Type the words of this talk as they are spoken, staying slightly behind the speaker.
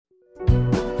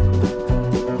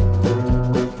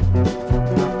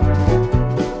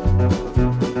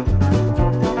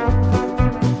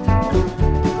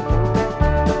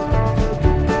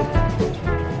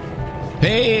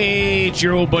It's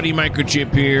your old buddy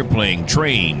Mikerowchip here playing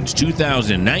Trainz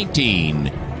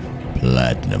 2019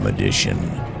 Platinum Edition.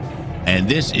 And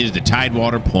this is the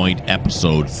TideWater Point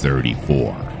episode 34.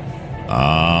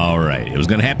 All right. It was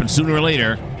going to happen sooner or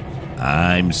later.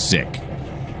 I'm sick.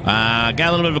 Got a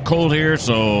little bit of a cold here,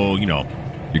 so, you know,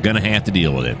 you're going to have to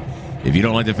deal with it. If you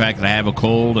don't like the fact that I have a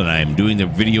cold and I'm doing the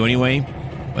video anyway,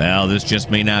 well, this just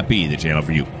may not be the channel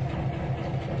for you.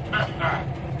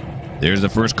 There's the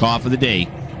first cough of the day.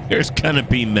 There's going to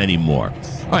be many more.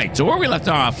 All right, so where we left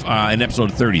off in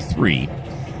episode 33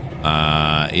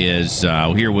 is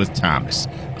here with Thomas.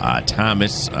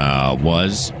 Thomas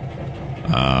was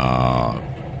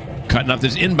cutting up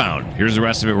this inbound. Here's the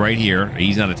rest of it right here.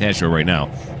 He's not attached to it right now.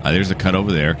 There's the cut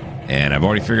over there. And I've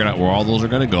already figured out where all those are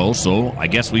going to go, so I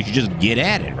guess we should just get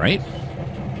at it, right?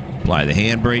 Apply the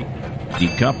handbrake,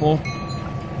 decouple,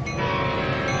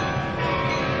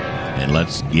 and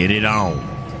let's get it on.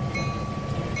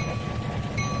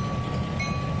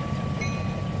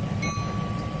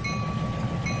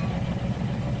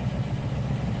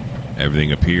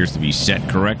 Everything appears to be set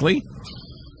correctly.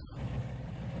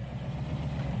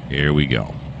 Here we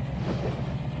go.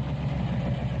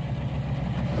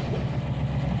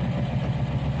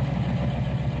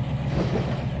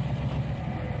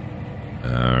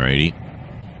 Alrighty.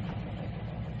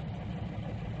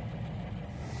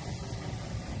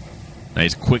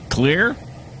 Nice quick clear.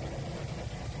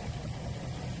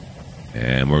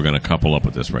 And we're going to couple up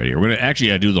with this right here. We're going to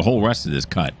actually do the whole rest of this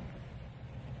cut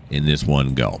in this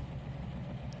one go.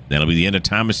 That'll be the end of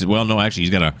Thomas's. Well, no, actually, he's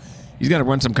got to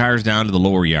run some cars down to the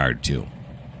lower yard too,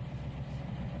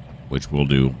 which we'll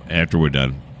do after we're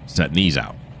done setting these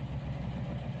out.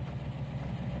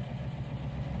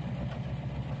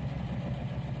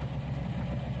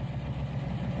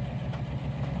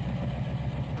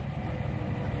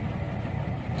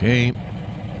 Okay.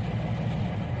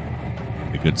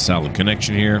 A good solid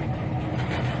connection here.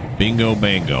 Bingo,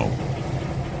 bango.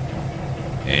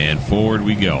 And forward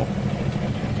we go.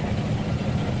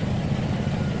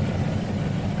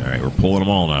 All right, we're pulling them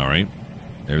all now, right?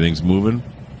 Everything's moving.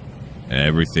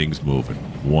 Everything's moving.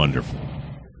 Wonderful.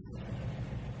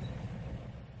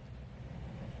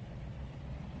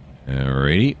 All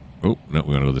righty. Oh, no,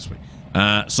 we're going to go this way.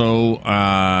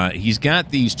 So he's got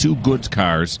these two goods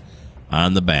cars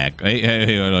on the back.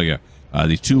 Hey,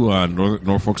 these two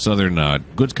Norfolk Southern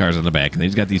goods cars on the back, and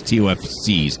he's got these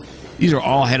TOFCs. These are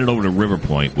all headed over to River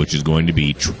Point, which is going to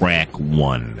be track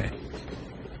 1.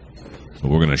 So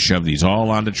we're going to shove these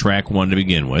all onto track 1 to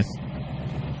begin with.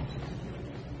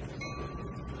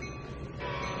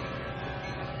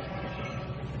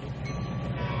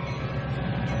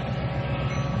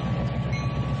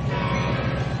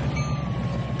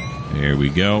 There we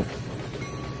go.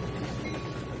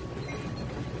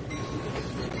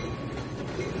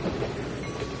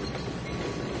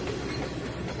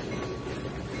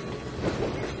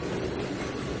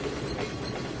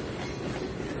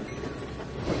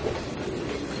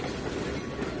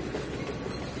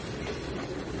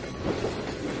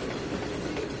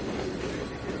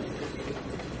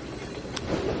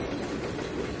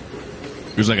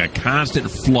 There's like a constant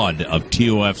flood of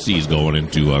TOFCs going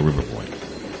into River Point.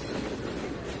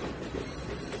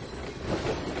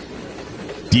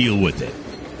 Deal with it.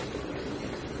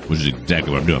 Which is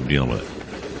exactly what I'm doing. I'm dealing with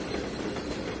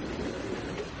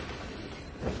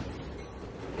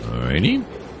it. Alrighty.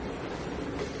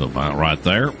 So about right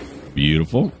there.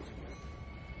 Beautiful.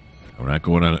 We're not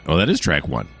going on. Oh, that is track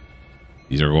 1.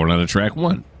 These are going on to track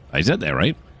 1. I said that,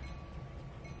 right?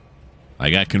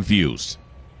 I got confused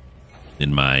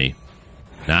in my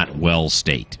not well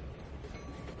state.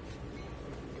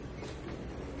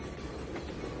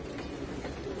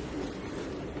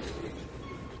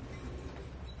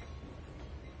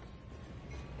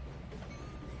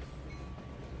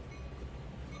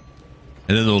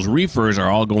 And then those reefers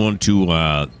are all going to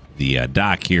the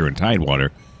dock here in TideWater.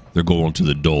 They're going to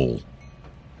the Dole.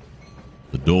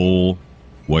 The Dole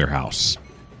warehouse.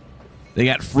 They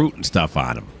got fruit and stuff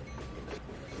on them.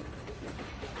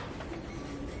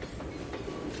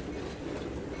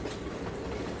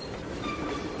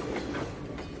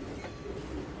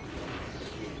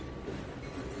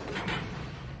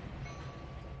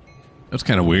 That's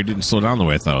kind of weird. Didn't slow down the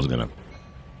way I thought I was going to.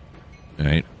 All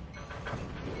right.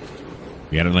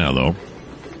 We got it now, though.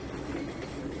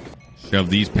 Shove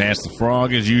these past the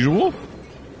frog as usual.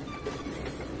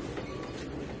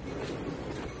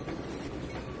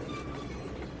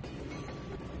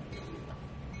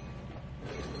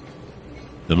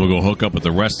 Then we'll go hook up with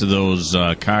the rest of those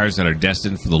cars that are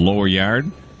destined for the lower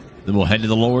yard. Then we'll head to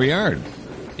the lower yard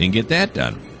and get that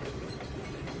done.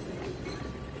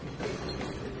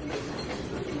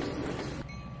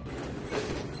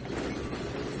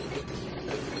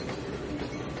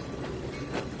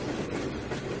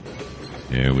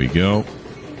 There we go.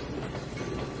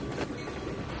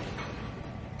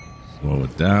 Slow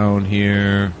it down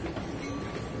here.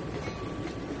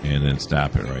 And then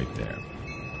stop it right there.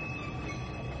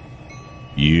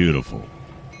 Beautiful.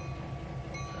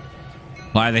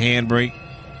 Apply the handbrake.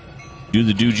 Do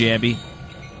the do-jabby.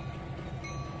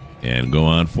 And go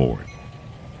on forward.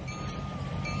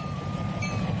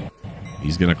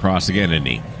 He's going to cross again, isn't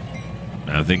he?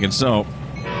 I'm thinking so.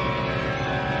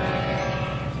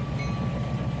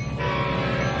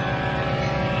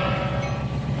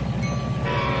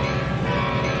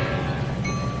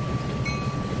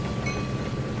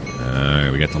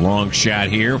 We got the long shot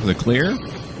here for the clear.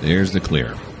 There's the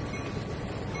clear.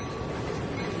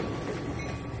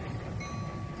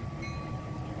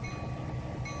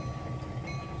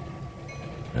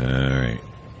 All right.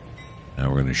 Now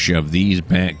we're going to shove these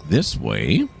back this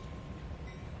way.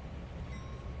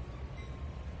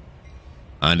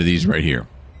 Onto these right here.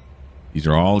 These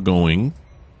are all going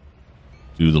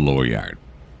to the lower yard.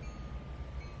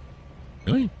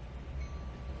 Really?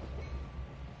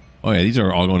 Oh, yeah, these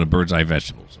are all going to Bird's Eye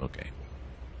Vegetables. Okay.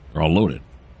 They're all loaded.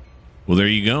 Well, there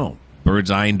you go.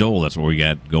 Bird's Eye and Dole, that's what we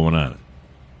got going on.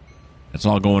 That's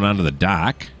all going on to the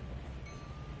dock,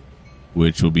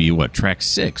 which will be, what, track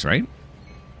 6, right?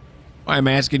 Well, I'm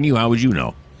asking you, how would you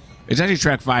know? It's actually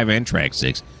track 5 and track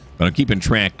 6, but I'm keeping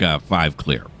track 5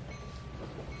 clear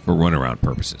for runaround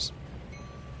purposes.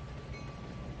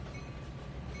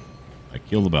 I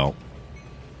kill the bell.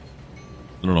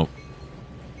 No.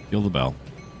 Kill the bell.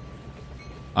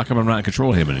 How come I'm not in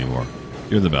control of him anymore?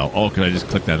 Hear the bell. Oh, could I just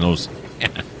click that nose?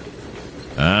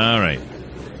 All right.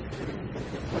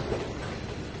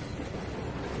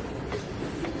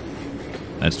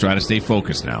 Let's try to stay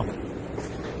focused now.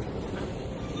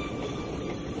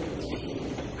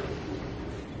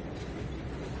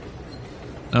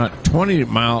 Uh,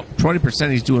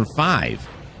 20% he's doing 5.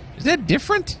 Is that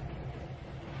different?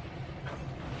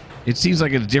 It seems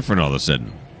like it's different all of a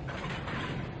sudden.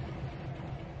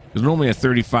 Because normally at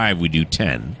 35 we do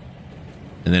 10.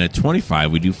 And then at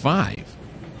 25 we do 5.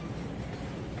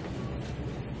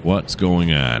 What's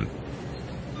going on?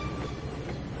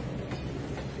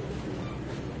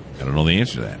 I don't know the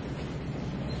answer to that.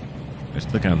 Let's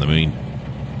click on the main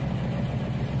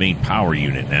power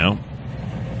unit now.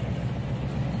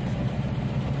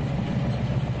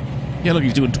 Yeah, look,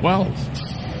 he's doing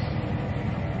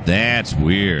 12. That's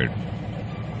weird.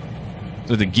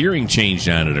 So the gearing changed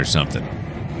on it or something.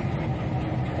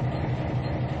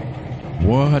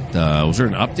 What? Was there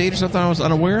an update or something I was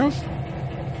unaware of?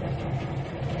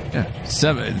 Yeah,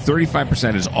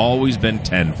 35% has always been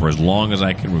 10 for as long as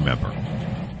I can remember.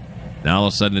 Now all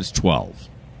of a sudden it's 12.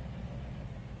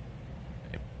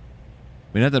 I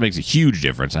mean, not that makes a huge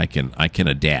difference. I can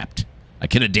adapt. I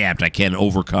can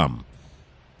overcome.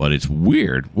 But it's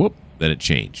weird, that it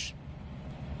changed.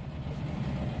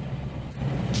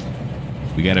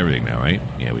 We got everything now, right?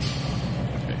 Yeah, we do.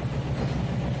 Okay.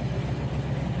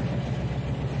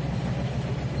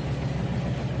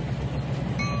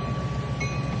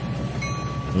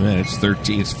 Well, it's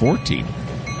 13. It's 14.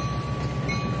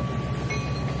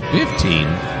 15?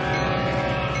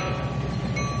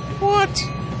 What?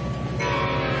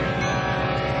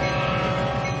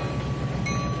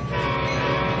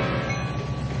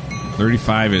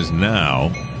 $35 is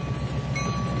now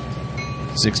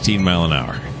 16 mile an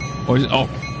hour. Oh,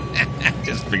 I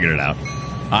just figured it out.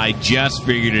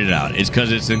 It's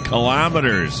because it's in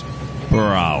kilometers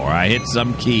per hour. I hit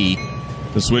some key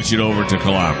to switch it over to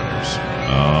kilometers.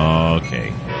 Okay.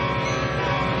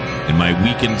 In my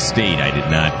weakened state, I did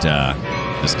not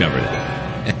discover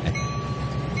that.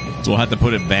 So we'll have to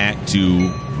put it back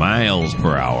to miles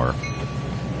per hour.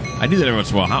 I do that every once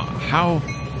in a while.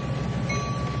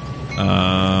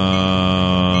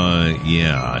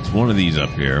 Yeah, it's one of these up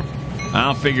here.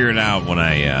 I'll figure it out when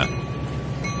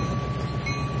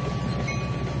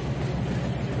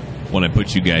I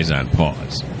put you guys on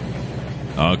pause.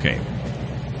 Okay.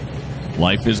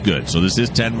 Life is good. So this is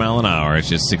 10 mile an hour. It's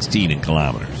just 16 in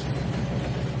kilometers.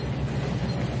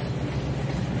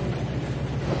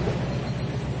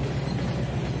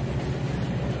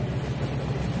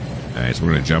 All right, so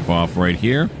we're going to jump off right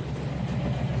here.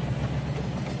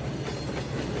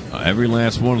 Every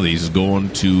last one of these is going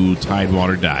to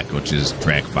TideWater Dock, which is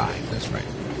track 5. That's right.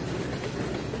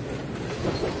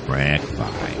 Track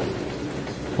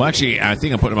 5. Well, actually, I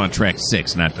think I'm putting them on track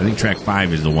 6. I think track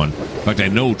 5 is the one. In fact, I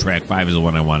know track 5 is the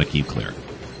one I want to keep clear.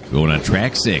 Going on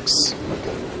track 6.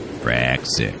 Track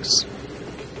 6.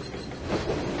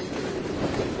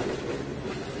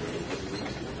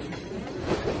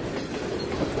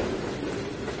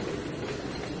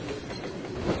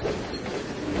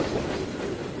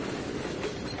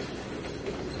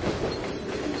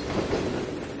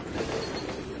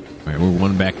 We're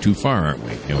one back too far, aren't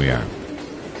we? Here we are.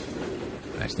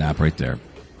 I stop right there.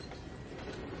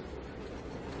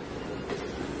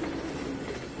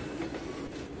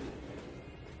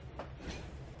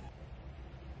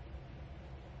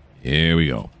 Here we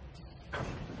go.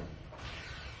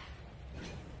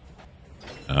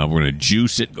 We're going to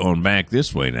juice it going back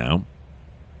this way now.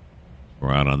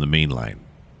 We're out on the main line.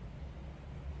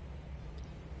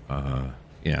 Yeah,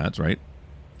 that's right.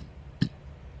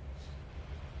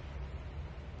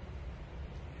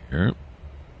 Here.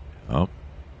 Oh.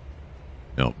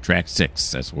 No, track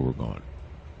 6. That's where we're going.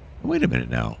 Wait a minute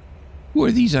now. Who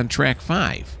are these on track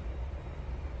 5?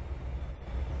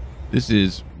 This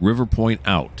is River Point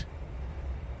out.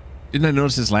 Didn't I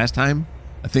notice this last time?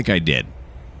 I think I did.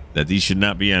 That these should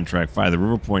not be on track 5. The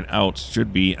River Point out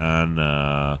should be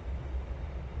on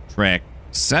track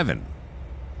 7.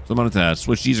 So I'm going to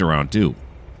switch these around too.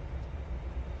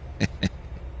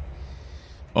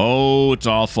 Oh, it's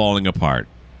all falling apart.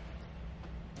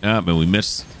 But we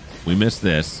missed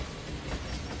this.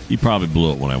 He probably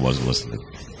blew it when I wasn't listening.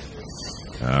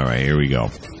 All right, here we go.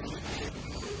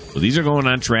 So these are going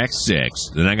on track 6.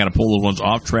 Then I got to pull the ones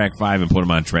off track 5 and put them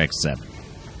on track 7.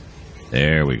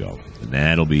 There we go. And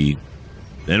that'll be...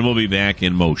 Then we'll be back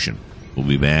in motion. We'll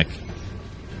be back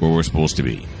where we're supposed to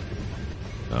be.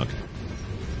 Okay.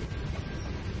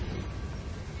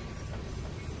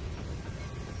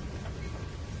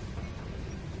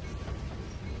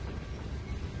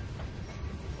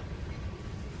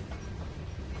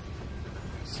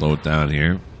 Slow it down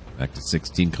here. Back to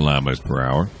 16 kilometers per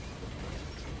hour.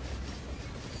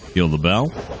 Feel the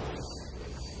bell.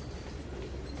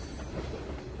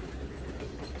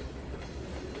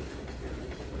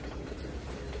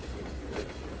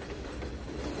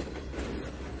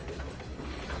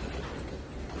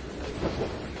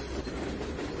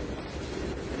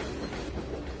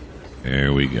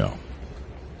 There we go.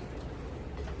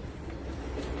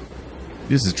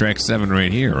 This is track 7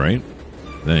 right here, right?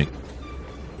 I think.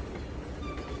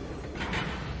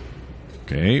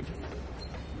 Okay.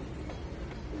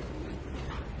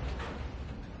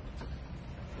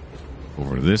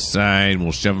 Over to this side,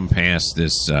 we'll shove them past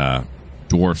this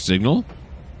dwarf signal.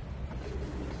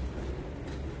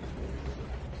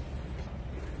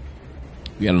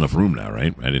 We got enough room now,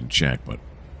 right? I didn't check, but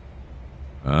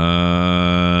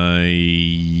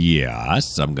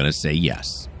yes, I'm gonna say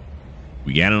yes.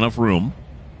 We got enough room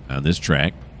on this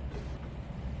track.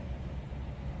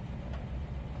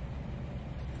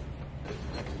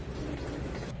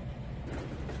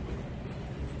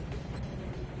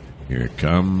 Here it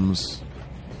comes.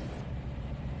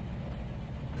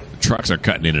 The trucks are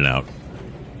cutting in and out.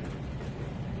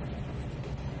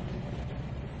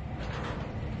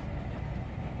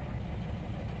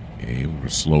 Okay, we're going to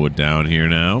slow it down here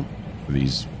now for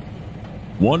these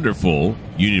wonderful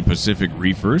Union Pacific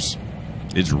reefers.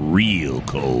 It's real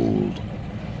cold.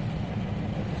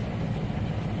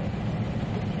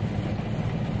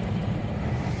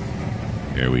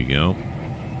 There we go.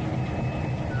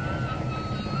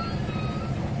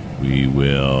 We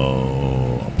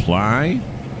will apply.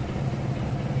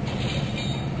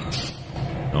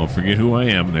 Don't forget who I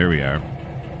am. There we are.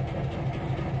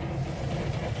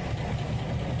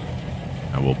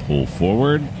 I will pull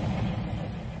forward.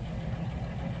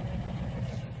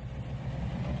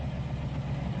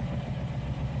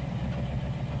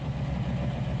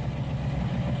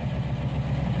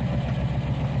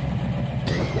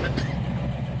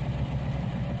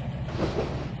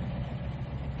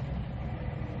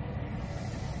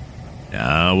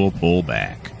 Now we'll pull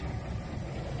back.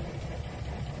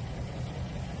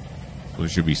 So it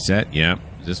should be set. Yeah.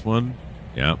 Is this one?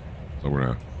 Yeah. So we're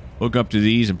going to hook up to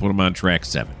these and put them on track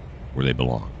 7 where they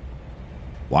belong.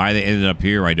 Why they ended up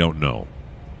here, I don't know.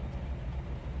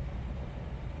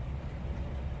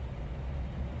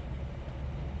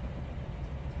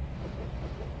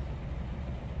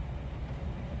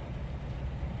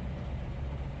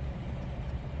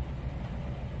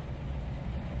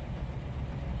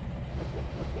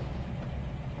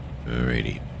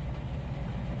 Alrighty.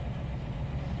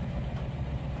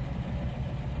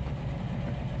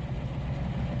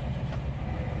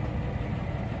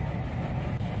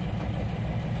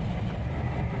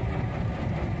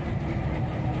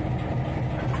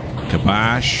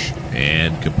 Kabosh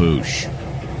and Kapoosh.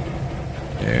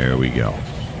 There we go.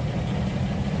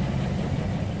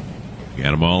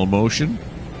 Got them all in motion?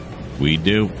 We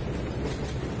do.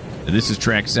 And this is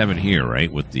track 7 here,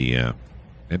 right? With the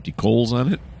empty coals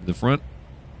on it in the front?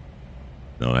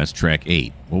 No, that's track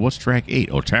 8. Well, what's track 8?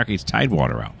 Oh, track 8's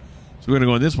TideWater out. So we're going to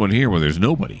go on this one here where there's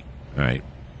nobody. All right.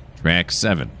 Track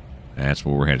 7. That's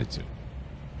where we're headed to.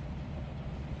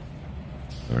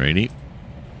 Alrighty.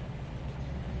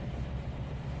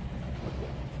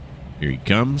 Here he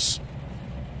comes.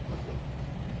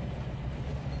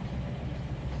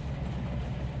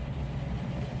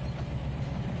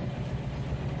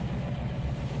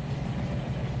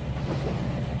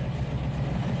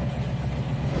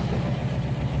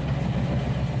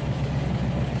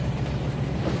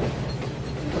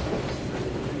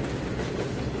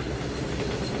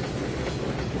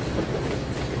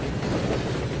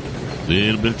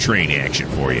 Little bit of train action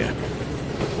for you.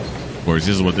 Of course,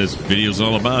 this is what this video is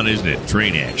all about, isn't it?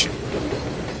 Train action.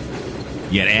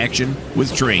 You got action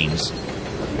with trains.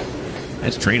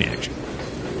 That's train action.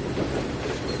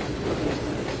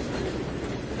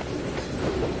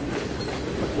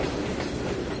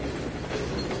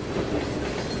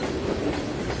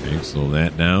 Okay, slow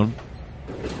that down.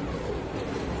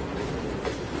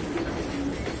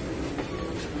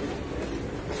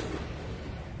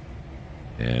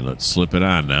 And let's slip it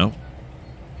on now.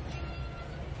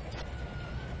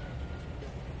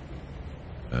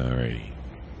 Alrighty.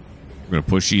 We're going to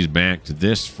push these back to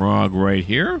this frog right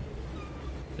here.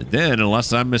 And then,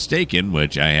 unless I'm mistaken,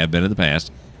 which I have been in the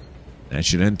past, that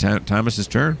should end Thomas's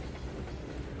turn.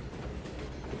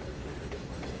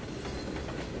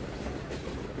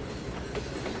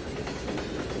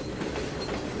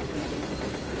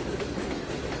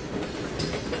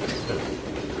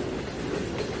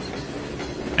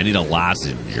 I need a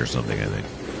lozenge or something, I think.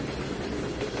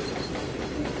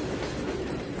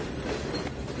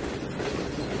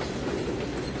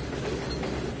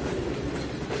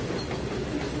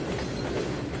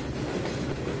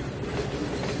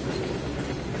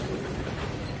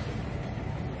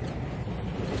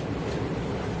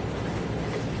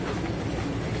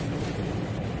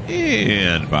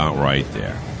 And about right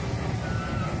there.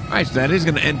 All right, so that is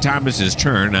going to end Thomas's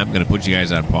turn. I'm going to put you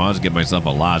guys on pause, get myself a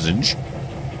lozenge,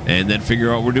 and then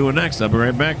figure out what we're doing next. I'll be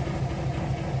right back.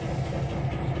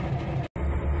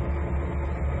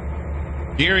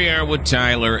 Here we are with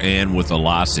Tyler and with a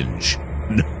lozenge.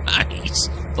 Nice.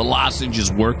 The lozenge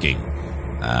is working.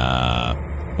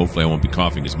 Hopefully I won't be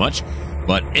coughing as much.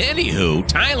 But anywho,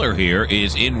 Tyler here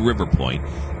is in River Point.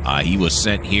 He was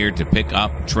sent here to pick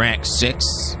up track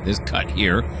 6, this cut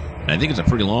here. And I think it's a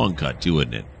pretty long cut too,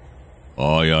 isn't it?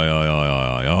 Oh, yeah.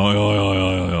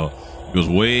 It goes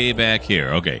way back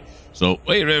here. Okay. So,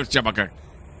 wait, where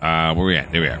are we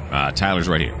at? There we are. Tyler's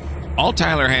right here. All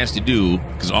Tyler has to do,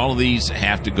 because all of these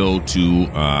have to go to,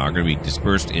 are going to be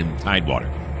dispersed in TideWater.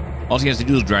 All he has to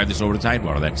do is drive this over to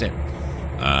TideWater. That's it.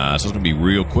 So it's going to be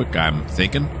real quick, I'm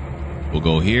thinking. We'll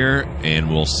go here, and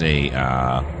we'll say,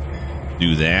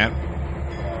 do that.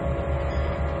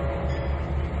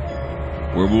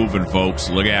 We're moving, folks.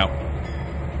 Look out.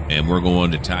 And we're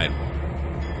going to TideWater.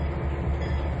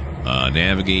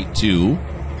 Navigate to...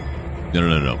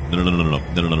 No.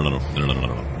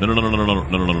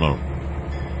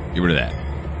 Get rid of that.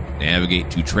 Navigate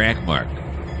to track mark.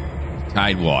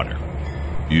 TideWater.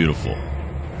 Beautiful.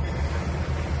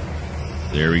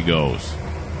 There he goes.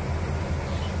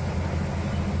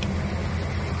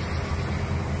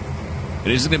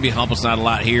 It is going to be help us out a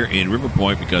lot here in River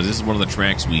Point because this is one of the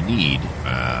tracks we need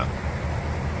to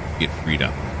get freed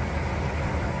up.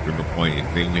 River Point, I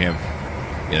think we have...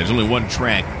 Yeah, there's only one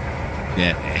track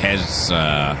that has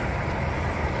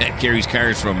that carries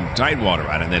cars from TideWater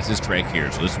on it, and that's this track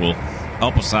here. So this will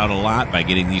help us out a lot by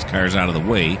getting these cars out of the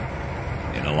way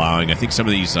and allowing, I think some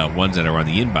of these ones that are on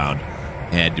the inbound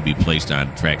had to be placed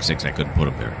on track 6. I couldn't put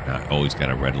them there. Oh, he's got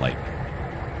a red light.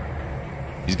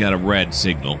 He's got a red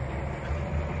signal.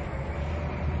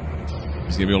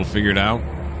 He's going to be able to figure it out.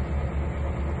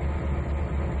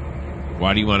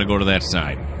 Why do you want to go to that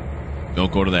side?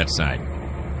 Don't go to that side.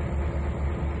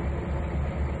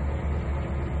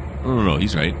 No,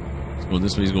 he's right. He's going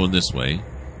this way, he's going this way.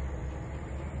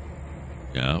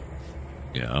 Yeah.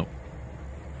 How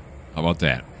about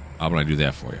that? How about I do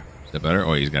that for you? Is that better?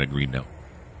 Oh, he's got a green now.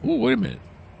 Oh, wait a minute.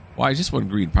 Why is this one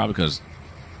green? Probably because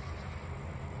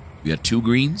we got 2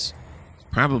 greens?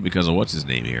 Probably because of what's his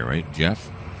name here, right? Jeff?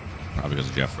 Probably because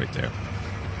of Jeff right there.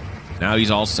 Now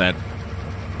he's all set.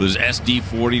 With his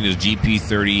SD40 and his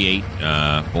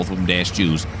GP38, both of them dash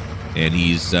 2s. And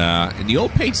he's in the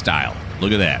old paint style.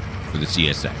 Look at that for the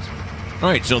CSX. All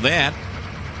right, so that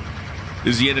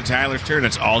is the end of Tyler's turn.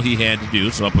 That's all he had to do.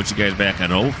 So I'll put you guys back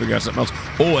on hold. We'll figure out something else.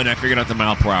 Oh, and I figured out the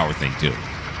mile per hour thing, too.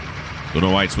 Don't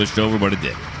know why it switched over, but it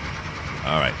did.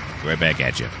 All right, right back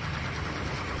at you.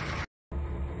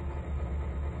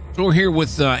 So we're here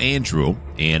with Andrew,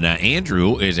 and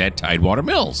Andrew is at TideWater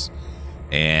Mills.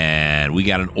 And we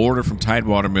got an order from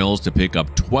TideWater Mills to pick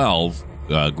up 12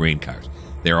 grain cars.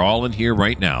 They're all in here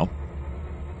right now.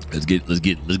 Let's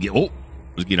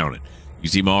get on it. You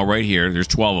see them all right here. There's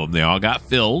 12 of them. They all got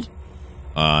filled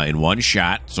in one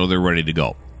shot, so they're ready to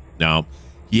go. Now,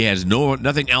 he has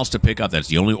nothing else to pick up. That's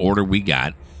the only order we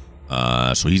got.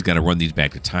 So he's got to run these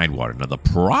back to TideWater. Now, the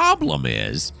problem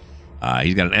is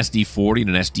he's got an SD40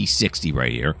 and an SD60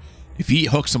 right here. If he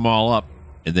hooks them all up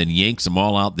and then yanks them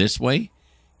all out this way,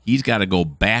 he's got to go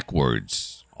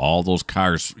backwards, all those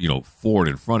cars, forward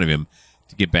in front of him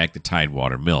to get back to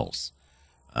TideWater Mills.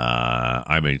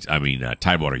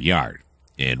 TideWater Yard.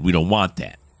 And we don't want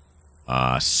that.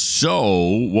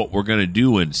 So what we're going to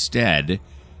do instead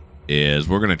is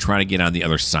we're going to try to get on the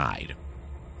other side.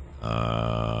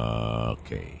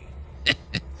 Okay.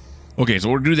 Okay, so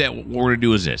we're going to do that. What we're going to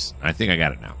do is this. I think I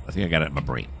got it now. I think I got it in my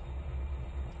brain.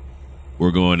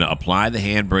 We're going to apply the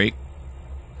handbrake.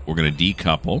 We're going to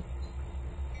decouple.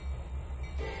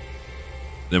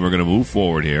 Then we're going to move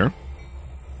forward here.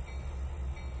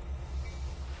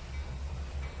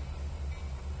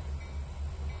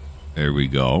 There we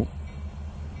go.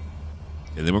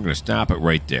 And then we're going to stop it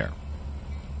right there.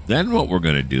 Then what we're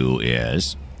going to do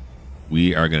is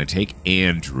we are going to take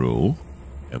Andrew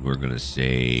and we're going to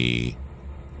say,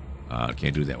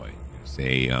 can't do it that way.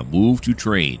 Say, move to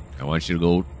train. I want you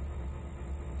to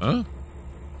go,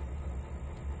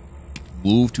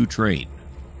 move to train.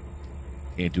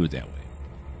 Can't do it that way.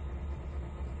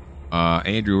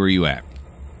 Andrew, where are you at?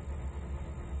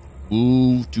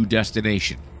 Move to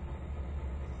destination.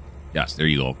 Yes, there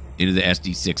you go. Into the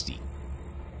SD60.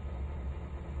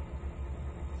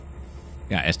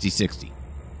 Yeah, SD60.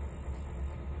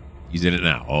 He's in it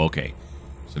now. Oh, okay.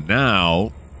 So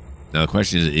now the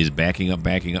question is backing up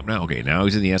now? Okay, now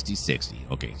he's in the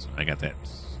SD60. Okay, so I got that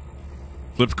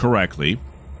flipped correctly. So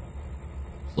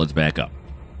let's back up.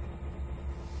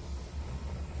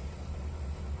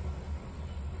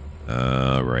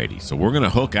 Alrighty. So we're going to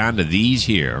hook onto these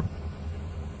here.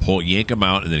 Yank them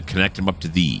out, and then connect them up to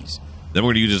these. Then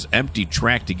we're going to use this empty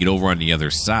track to get over on the other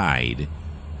side,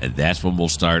 and that's when we'll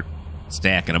start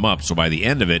stacking them up. So by the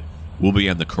end of it, we'll be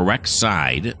on the correct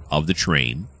side of the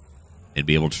train and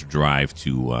be able to drive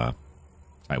to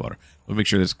TideWater. Let me make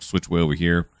sure this switch way over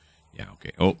here. Yeah,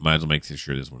 okay. Oh, might as well make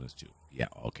sure this one is too. Yeah,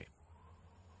 okay.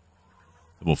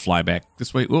 Then we'll fly back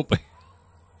this way. Oop.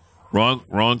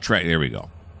 Wrong track. There we go.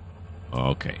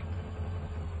 Okay.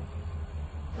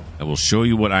 I will show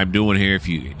you what I'm doing here if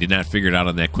you did not figure it out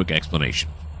on that quick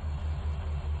explanation.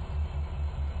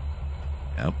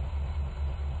 Yep.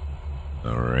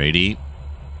 Alrighty.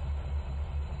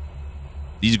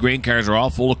 These grain cars are all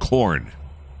full of corn.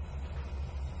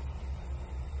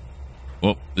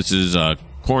 Well, this is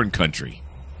corn country.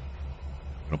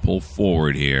 I'm going to pull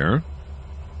forward here.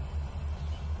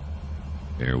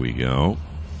 There we go.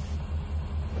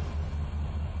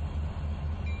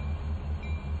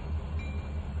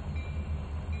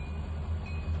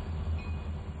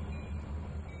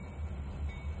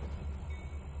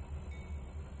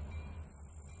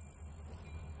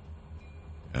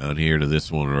 Down here to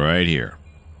this one right here.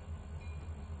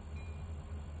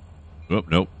 Oh,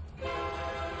 nope.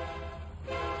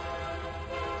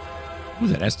 Ooh,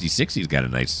 that SD60's got a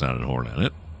nice sounding horn on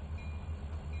it.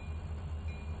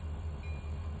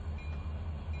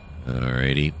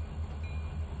 Alrighty.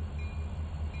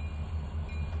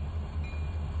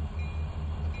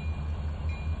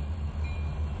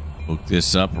 Hook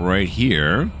this up right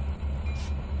here.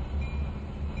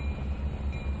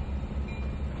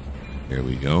 There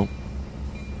we go.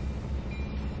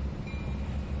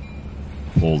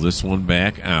 Pull this one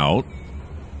back out.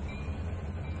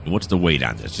 And what's the weight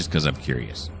on this? Just because I'm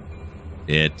curious.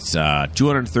 It's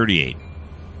 238.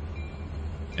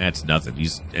 That's nothing.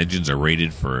 These engines are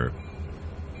rated for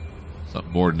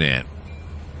something more than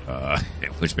that.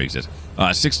 Which makes sense.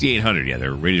 6,800. Yeah,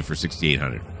 they're rated for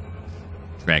 6,800.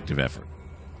 Tractive effort.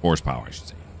 Horsepower, I should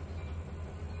say.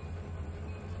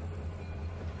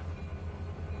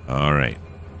 All right.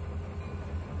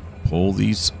 Pull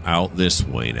these out this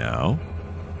way now.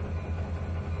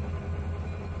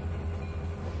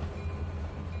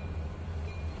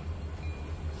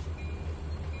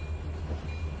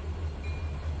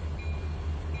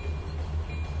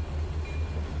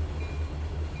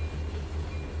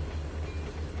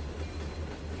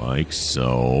 Like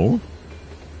so.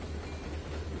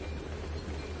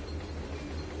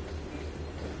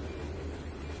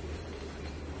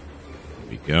 There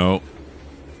we go.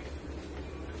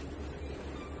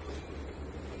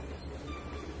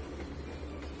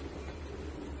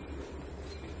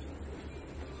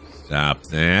 Stop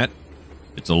that.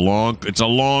 It's a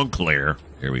long clear.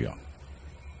 Here we go.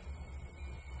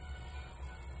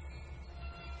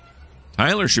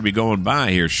 Tyler should be going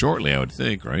by here shortly, I would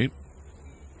think, right?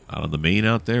 Out on the main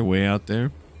out there, way out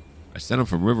there. I sent him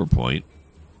from River Point.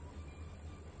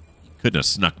 He couldn't have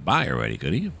snuck by already,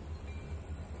 could he?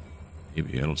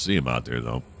 Maybe. I don't see him out there,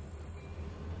 though.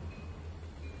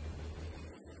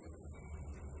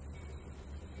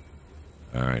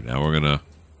 All right, now we're going to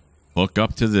hook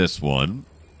up to this one.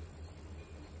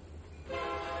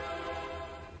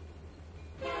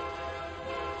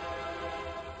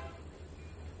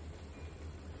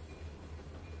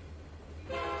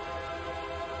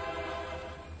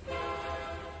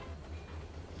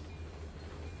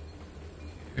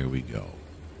 Here we go.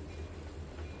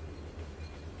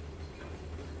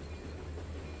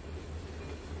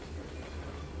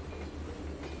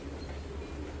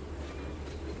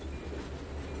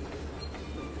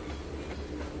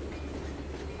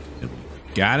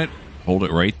 Got it. Hold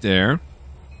it right there.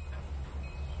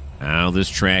 Now this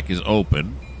track is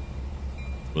open.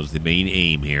 Was the main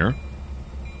aim here.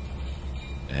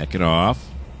 Back it off.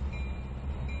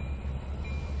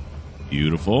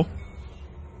 Beautiful.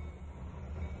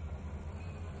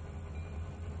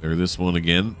 Clear this one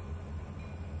again.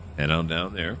 Head on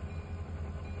down there.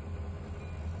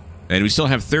 And we still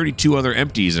have 32 other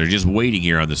empties that are just waiting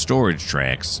here on the storage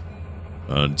tracks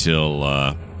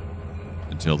until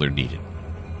they're needed.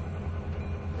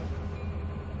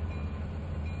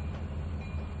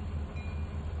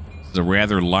 It's a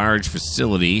rather large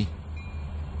facility,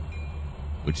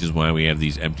 which is why we have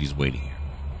these empties waiting here.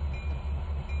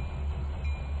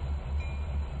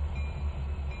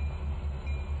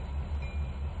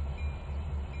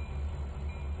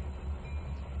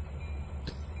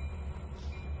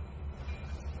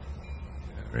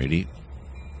 Ready?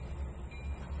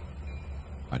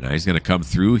 All right, now he's going to come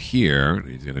through here.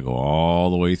 He's going to go all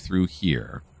the way through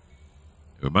here.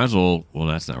 We might as well,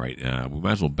 that's not right. We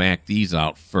might as well back these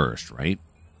out first, right?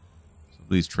 Some of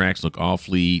these tracks look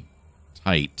awfully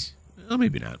tight. Well,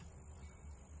 maybe not.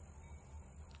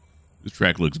 This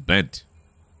track looks bent.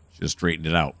 Should have straightened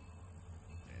it out.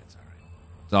 It's all right.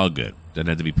 It's all good. Doesn't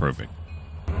have to be perfect.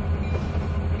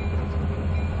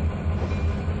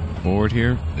 Forward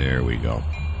here. There we go.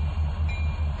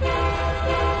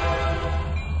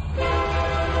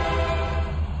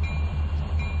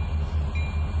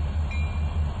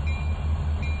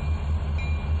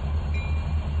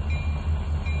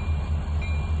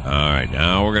 All right,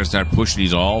 now we're going to start pushing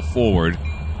these all forward,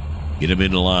 get them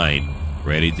in line,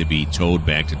 ready to be towed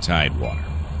back to TideWater.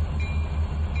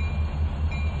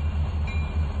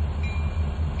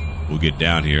 We'll get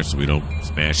down here so we don't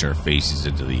smash our faces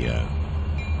into the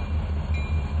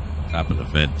top of the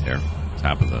vent there.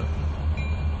 Top of the,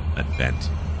 not vent,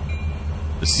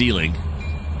 the ceiling.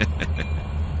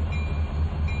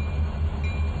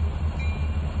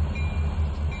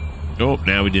 Oh,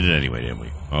 now we did it anyway, didn't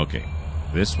we? Okay.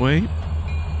 This way.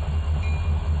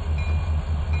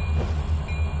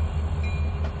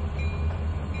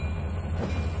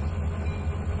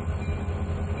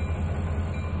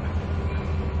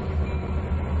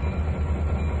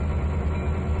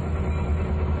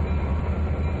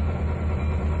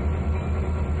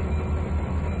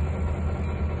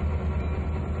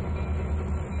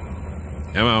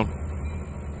 Come on.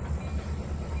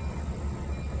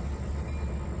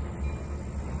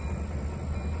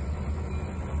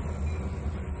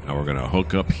 Now we're going to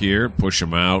hook up here, push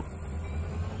them out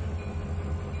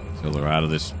until they're out of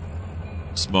this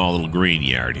small little green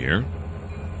yard here.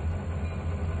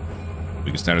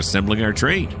 We can start assembling our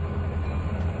train.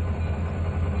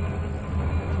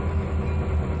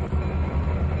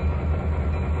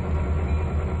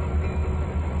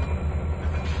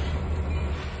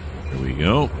 Here we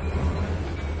go.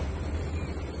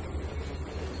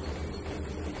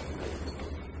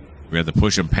 We have to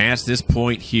push them past this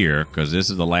point here because this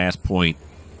is the last point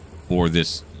for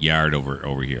this yard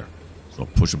over here. So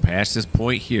push them past this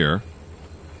point here.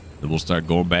 Then we'll start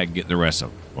going back and getting the rest of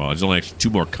them. Well, there's only actually 2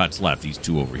 more cuts left. These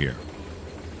 2 over here.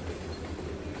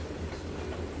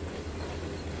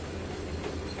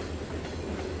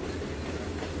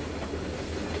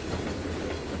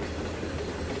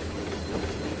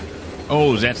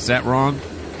 Oh, is that set wrong?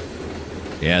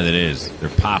 Yeah, that is. They're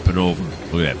popping over.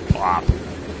 Look at that pop.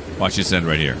 Watch this end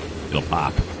right here. It'll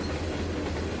pop.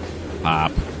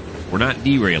 Pop. We're not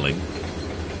derailing.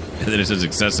 And then it says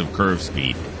excessive curve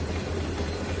speed.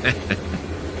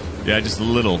 Yeah, just a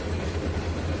little.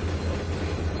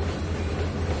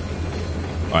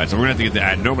 All right, so we're going to have to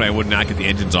get the... Normally I would not get the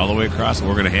engines all the way across, but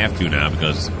we're going to have to now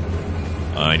because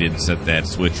I didn't set that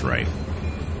switch right.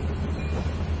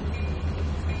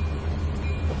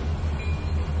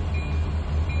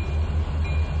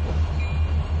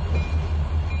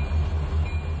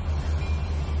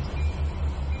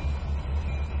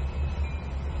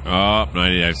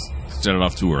 I set it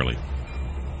off too early.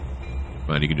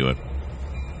 Come on, you can do it.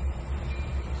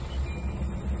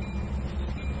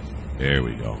 There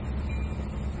we go.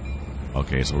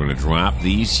 Okay, so we're going to drop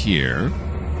these here.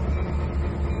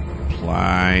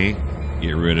 Apply.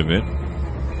 Get rid of it.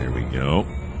 There we go.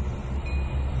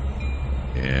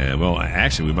 And, well,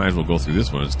 actually, we might as well go through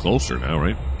this one. It's closer now,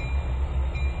 right?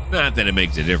 Not that it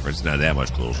makes a difference. Not that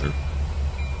much closer.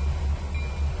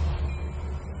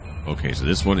 Okay, so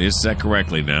this one is set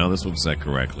correctly now. This one's set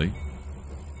correctly.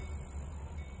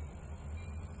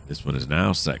 This one is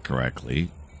now set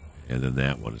correctly. And then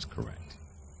that one is correct.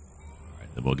 All right,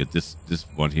 then we'll get this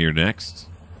one here next.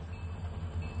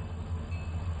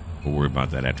 We'll worry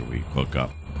about that after we hook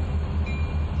up.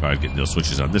 Try to get those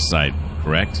switches on this side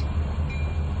correct.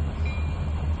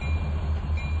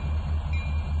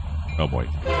 Oh boy.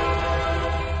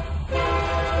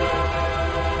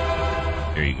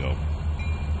 There you go.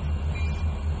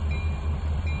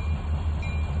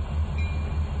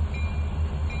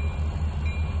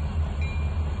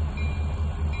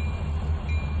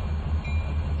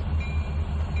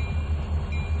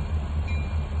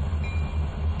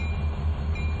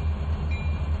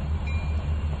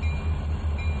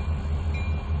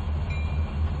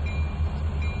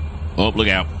 Oh, look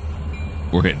out.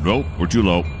 We're hitting. Nope, we're too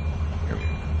low. There we go.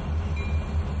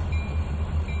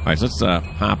 All right, so let's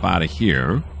hop out of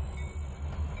here.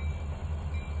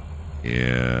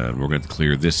 And we're going to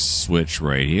clear this switch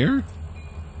right here.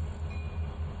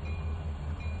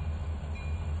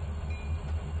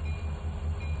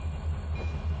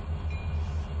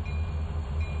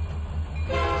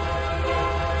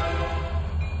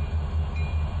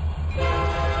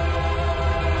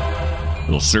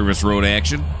 Little service road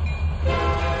action.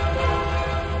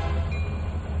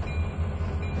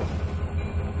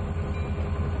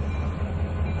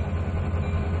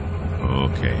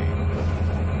 Okay.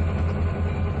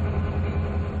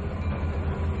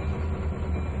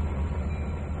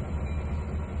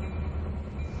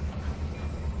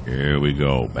 Here we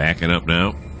go. Backing up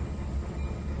now.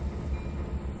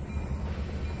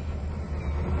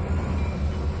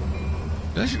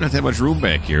 There's actually not that much room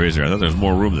back here, is there? I thought there was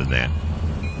more room than that.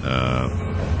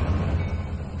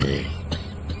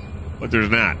 But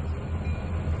there's not.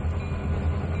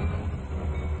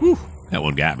 Whew, that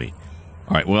one got me.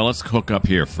 All right, well, let's hook up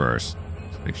here first.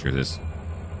 Let's make sure this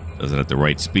does it at the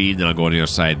right speed. Then I'll go on the other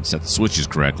side and set the switches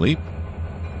correctly.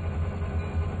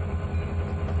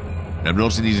 And I'm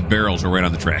noticing these barrels are right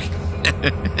on the track.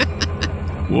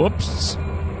 Whoops.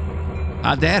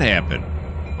 How'd that happen?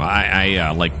 Well,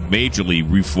 I like majorly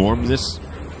reformed this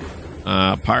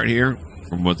part here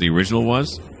from what the original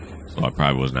was. So I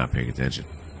probably was not paying attention.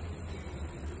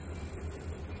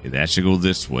 Okay, that should go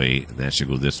this way, and that should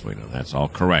go this way. Now, that's all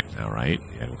correct now, right?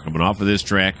 Yeah, we're coming off of this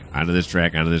track, onto this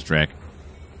track, onto this track.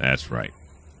 That's right.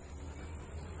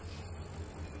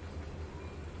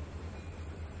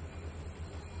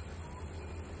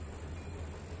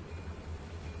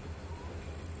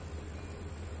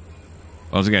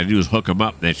 All I got to do is hook them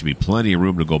up. There should be plenty of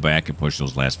room to go back and push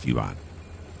those last few on.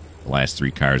 The last three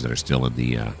cars that are still in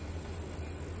the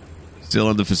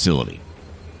facility.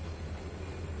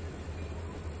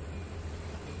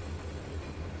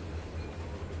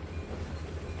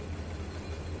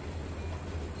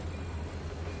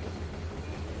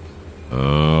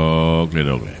 Oh, good,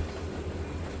 okay.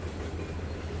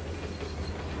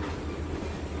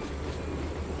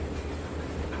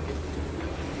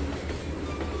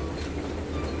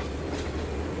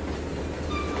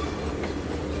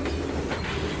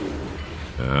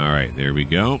 All right, there we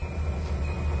go.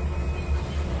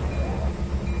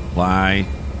 Apply.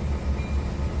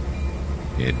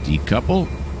 And decouple.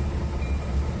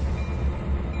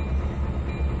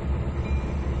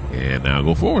 And now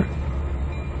go forward.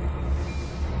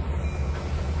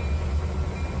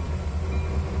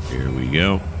 Here we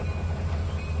go.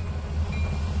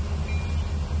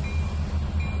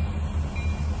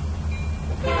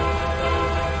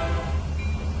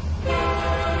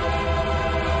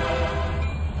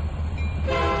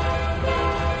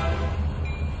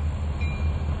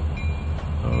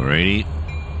 Alrighty.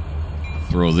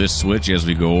 Throw this switch as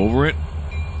we go over it.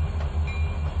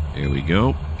 There we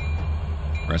go.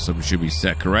 The rest of them should be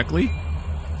set correctly.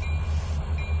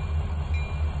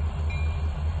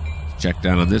 Check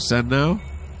down on this end now.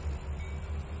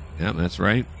 Yep, that's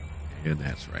right. And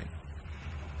that's right.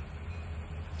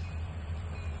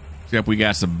 Except we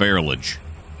got some barrelage.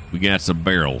 We got some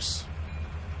barrels.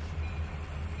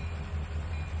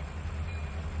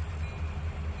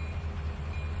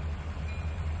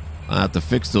 I'll have to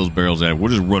fix those barrels out. We'll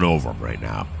just run over them right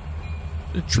now.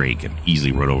 The train can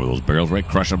easily run over those barrels, right?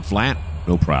 Crush them flat.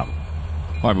 No problem.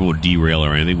 Probably won't derail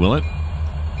or anything, will it?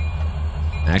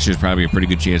 Actually, there's probably a pretty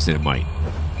good chance that it might.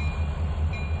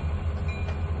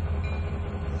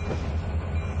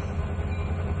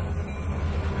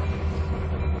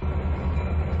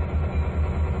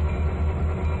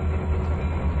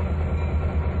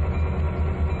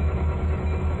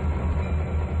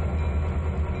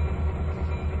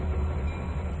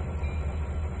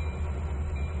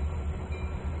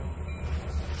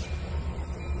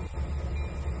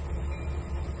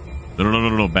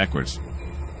 No, backwards.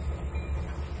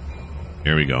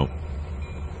 There we go.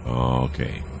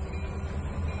 Okay.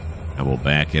 And we'll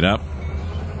back it up.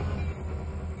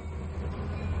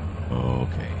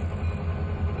 Okay.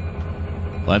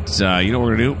 Let's, you know what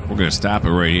we're going to do? We're going to stop it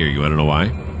right here. You want to know why?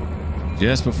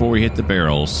 Just before we hit the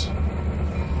barrels.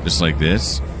 Just like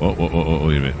this. Wait a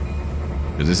minute.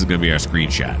 Because this is going to be our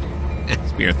screenshot. It's going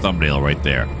to be our thumbnail right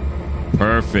there.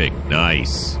 Perfect.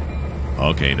 Nice.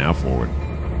 Okay, now forward.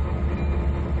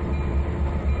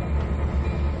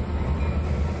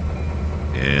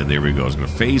 And there we go. It's going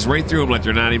to phase right through them like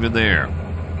they're not even there.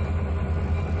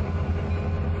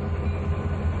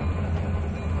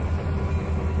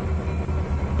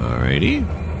 Alrighty.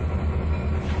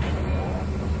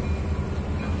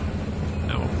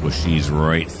 Now we'll push these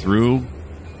right through.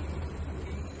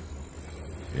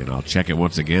 And I'll check it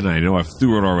once again. I know I've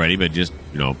threw it already, but just,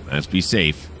 you know, let's be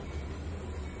safe.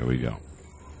 There we go.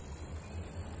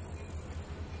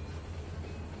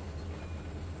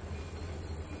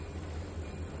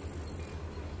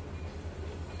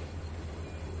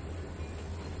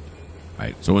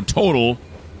 Right, so in total,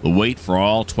 the weight for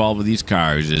all 12 of these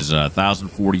cars is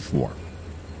 1,044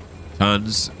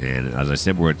 tons. And as I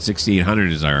said, we're at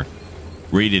 6,800 is our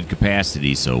rated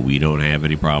capacity, so we don't have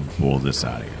any problem pulling this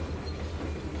out of here.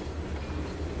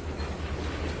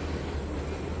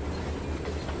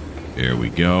 There we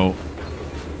go.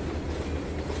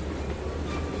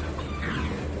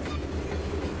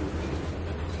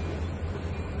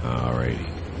 Alrighty.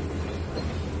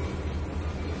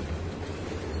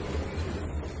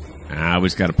 Now we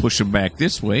just got to push them back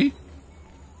this way.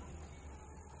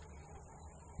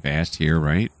 Past here,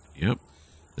 right? Yep.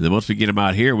 And then once we get them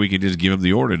out here, we can just give them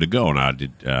the order to go. Now,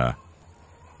 did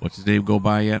what's his name go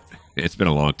by yet? It's been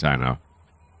a long time now.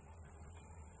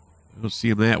 I don't see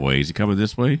him that way. Is he coming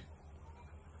this way?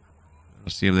 I don't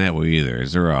see him that way either.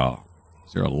 Is there a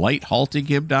light halting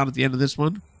him down at the end of this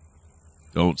one?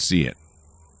 Don't see it.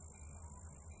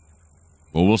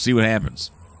 Well, we'll see what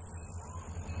happens.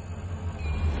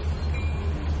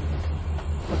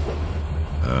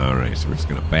 All right, so we're just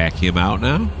going to back him out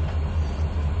now.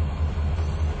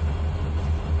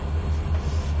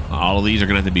 All of these are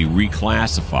going to have to be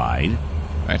reclassified. In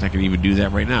fact, I can even do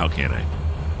that right now, can't I?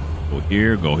 Go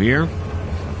here,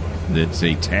 then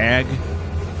say tag,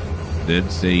 then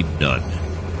say done.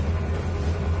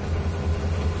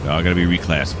 They're all going to be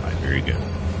reclassified. Very good.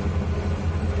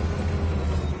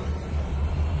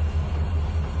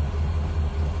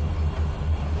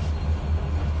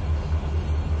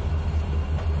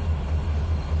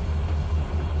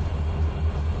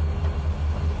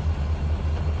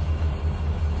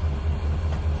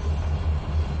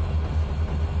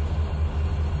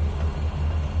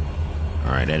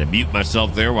 All right, I had to mute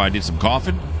myself there while I did some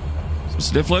coughing, some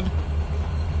sniffling.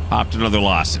 Popped another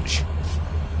lozenge.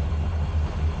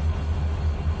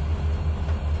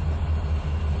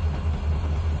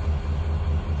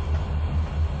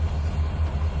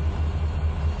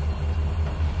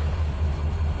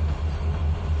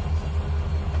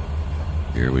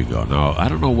 Here we go. Now, I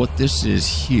don't know what this is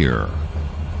here.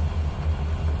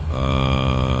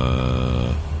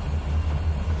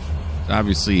 It's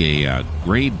obviously a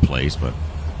grain place, but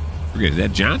forget, is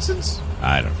that Johnson's?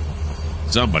 I don't know.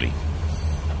 Somebody.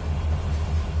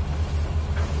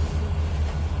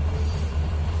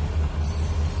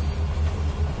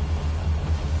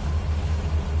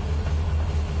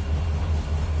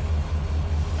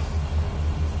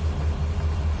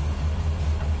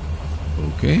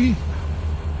 Okay.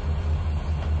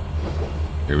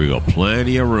 Here we go.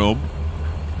 Plenty of room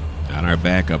on our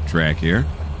backup track here.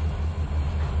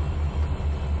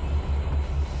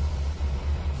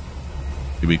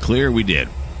 To be clear, we did.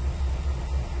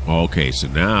 Okay, so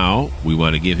now we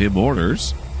want to give him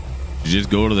orders to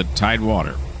just go to the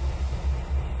TideWater.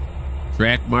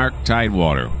 Track mark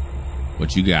TideWater.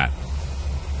 What you got?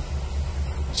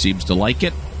 Seems to like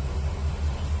it.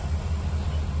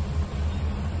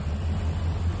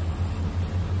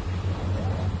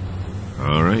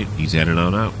 All right, he's headed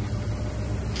on out.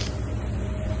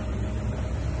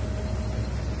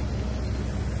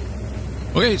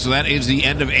 Okay, so that is the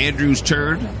end of Andrew's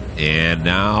turn. And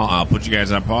now I'll put you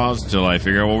guys on pause until I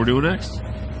figure out what we're doing next.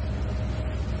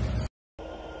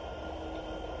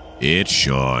 It's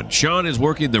Sean. Sean is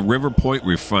working the River Point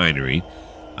Refinery.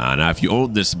 Now, if you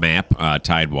own this map,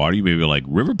 TideWater, you may be like,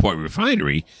 River Point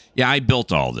Refinery? Yeah, I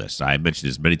built all this. I mentioned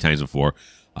this many times before.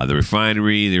 The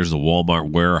refinery, there's the Walmart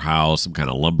warehouse, some kind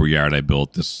of lumber yard I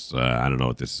built. This, I don't know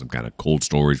what this is, some kind of cold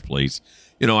storage place.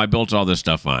 You know, I built all this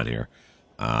stuff on here.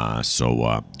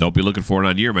 So don't be looking for it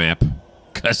on your map,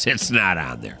 because it's not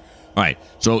on there. All right,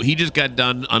 so he just got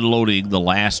done unloading the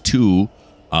last 2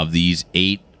 of these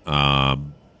 8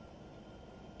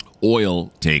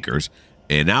 oil tankers.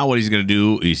 And now what he's going to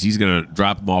do is he's going to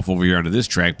drop them off over here onto this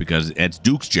track because it's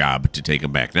Duke's job to take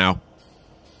them back. Now,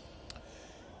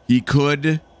 he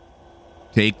could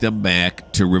take them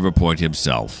back to River Point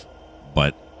himself.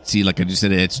 But, see, like I just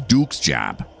said, it's Duke's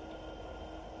job.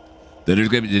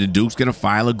 Then Duke's going to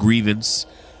file a grievance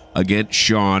against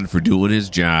Sean for doing his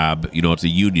job. You know, it's a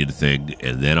union thing.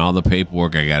 And then all the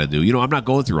paperwork I got to do. You know, I'm not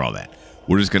going through all that.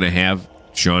 We're just going to have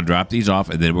Sean drop these off,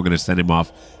 and then we're going to send him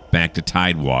off back to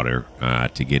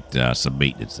TideWater to get some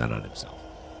maintenance done on himself.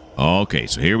 Okay,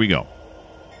 so here we go.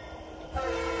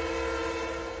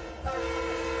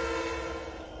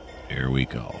 There we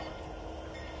go.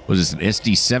 Was this an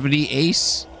SD70 Ace?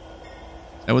 Is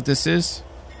that what this is?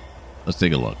 Let's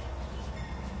take a look.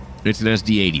 It's an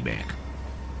SD80 Mac.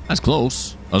 That's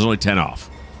close. I was only 10 off.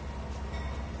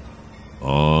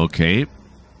 Okay.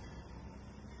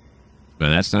 Now,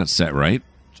 that's not set right.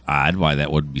 It's odd why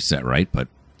that wouldn't be set right, but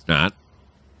it's not.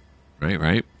 Right.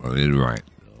 Right.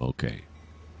 Okay.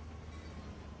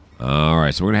 All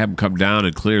right, so we're going to have him come down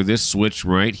and clear this switch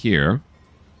right here.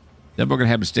 Then we're going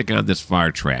to have him stick on this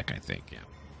fire track, I think. Yeah.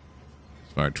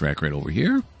 This fire track right over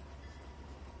here.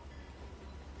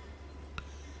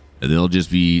 And they'll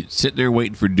just be sitting there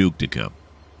waiting for Duke to come.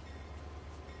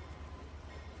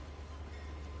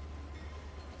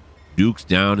 Duke's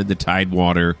down in the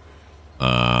TideWater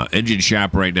engine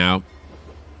shop right now,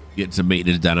 getting some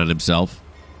maintenance done on himself.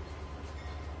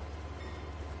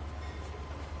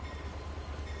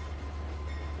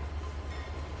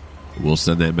 We'll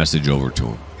send that message over to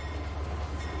him.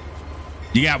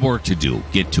 You got work to do.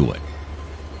 Get to it.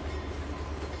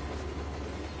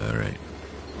 All right.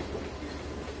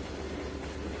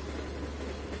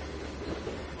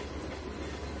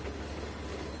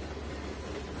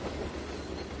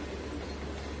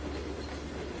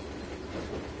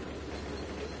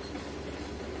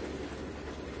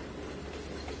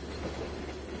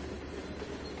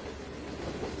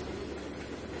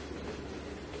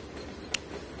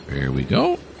 There we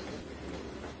go.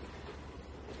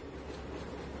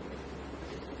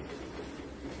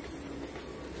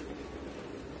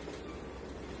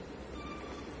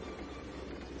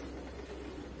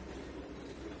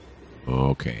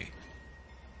 Okay.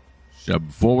 Shove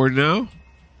forward now.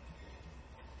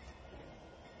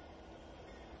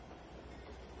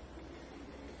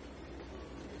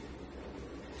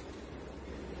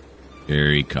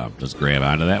 Here he comes. Let's grab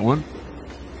onto that one.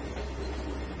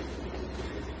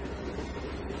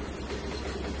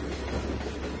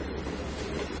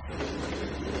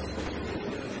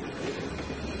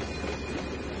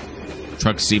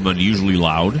 Trucks seem unusually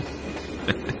loud.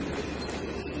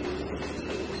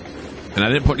 And I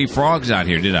didn't put any frogs out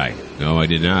here, did I? No, I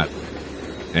did not.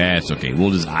 That's okay.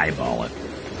 We'll just eyeball it.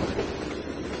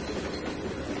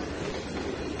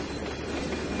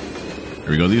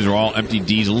 There we go. These are all empty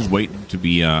diesels waiting to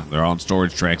be, they're all in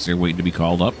storage tracks there waiting to be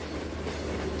called up.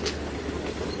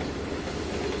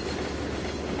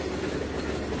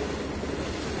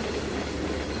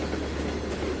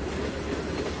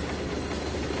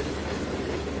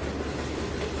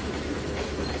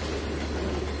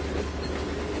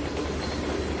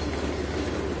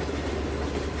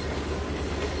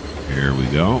 There we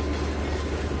go.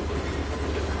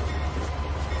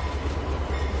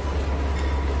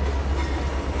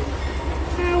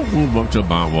 We'll move up to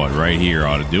about what? Right here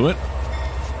ought to do it.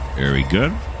 Very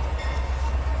good.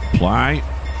 Apply.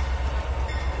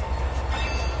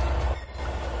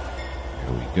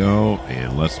 There we go.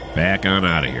 And let's back on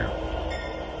out of here.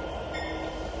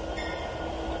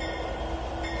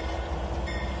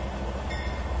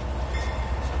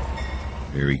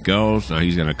 There he goes. Now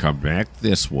he's going to come back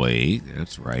this way.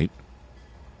 That's right.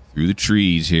 Through the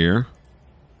trees here.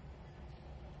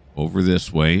 Over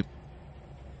this way.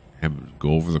 Have him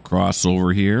go over the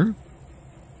crossover here.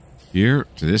 Here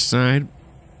to this side.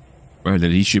 And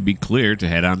then he should be clear to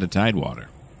head on to TideWater.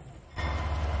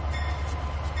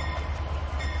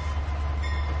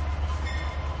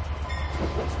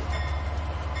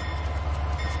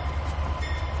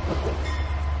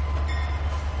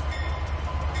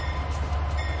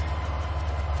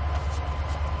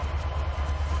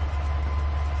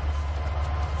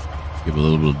 Give a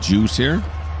little juice here.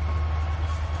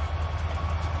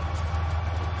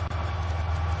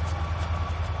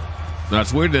 Now,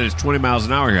 it's weird that it's 20 miles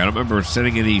an hour here. I don't remember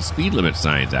setting any speed limit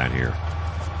signs on here.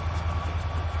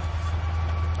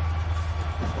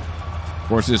 Of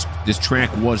course, this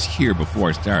track was here before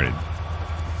I started.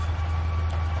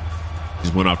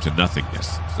 Just went off to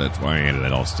nothingness. So that's why I added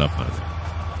that all stuff on there.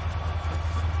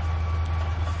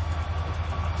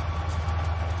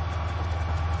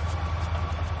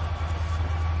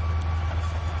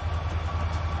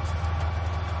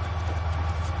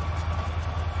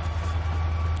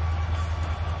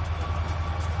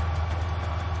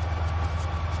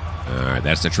 All right,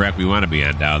 that's the track we want to be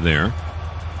on down there.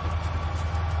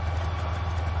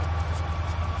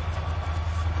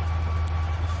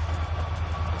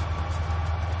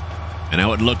 And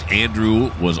how it looked,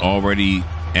 Andrew was already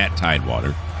at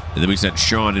TideWater. And then we sent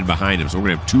Sean in behind him. So we're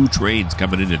going to have two trains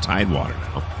coming into TideWater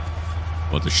now.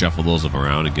 We'll have to shuffle those up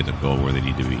around and get them going where they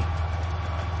need to be.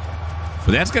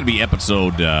 But that's going to be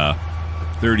episode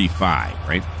 35,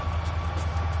 right?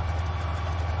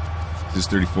 Is this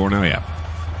 34 now? Yeah.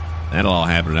 That'll all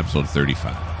happen in episode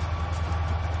 35.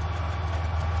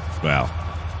 Well,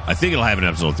 I think it'll happen in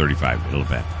episode 35. It'll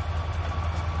depend.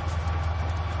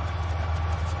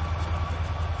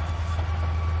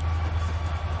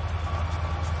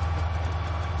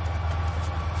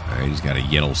 All right, he's got a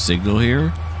yellow signal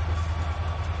here.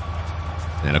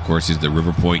 And, of course, is the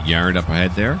River Point Yard up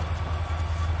ahead there.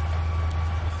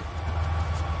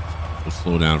 We'll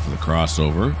slow down for the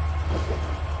crossover.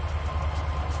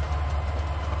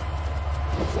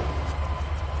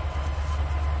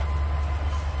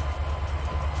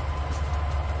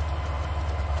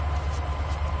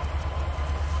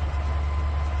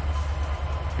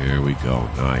 There we go.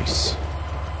 Nice.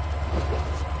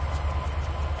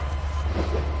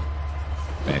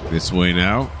 Back this way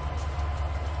now.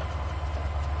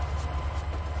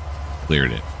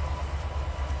 Cleared it.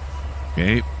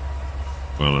 Okay.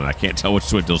 Well, I can't tell which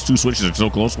switch. Those two switches are so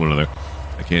close to one another.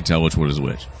 I can't tell which one is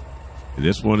which.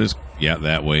 This one is, yeah,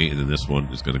 that way. And then this one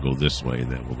is going to go this way.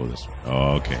 And then we'll go this way.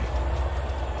 Okay.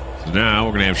 So now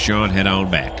we're going to have Sean head on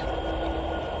back.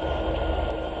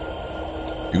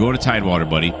 You're going to TideWater,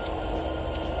 buddy.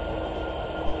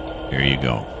 There you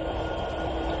go.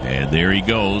 And there he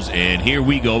goes. And here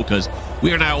we go, because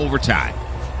we are now over time.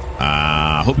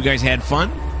 Hope you guys had fun.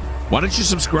 Why don't you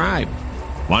subscribe?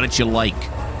 Why don't you like?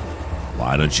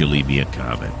 Why don't you leave me a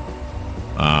comment?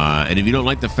 And if you don't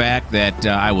like the fact that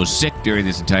I was sick during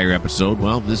this entire episode,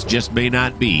 well, this just may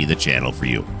not be the channel for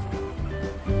you.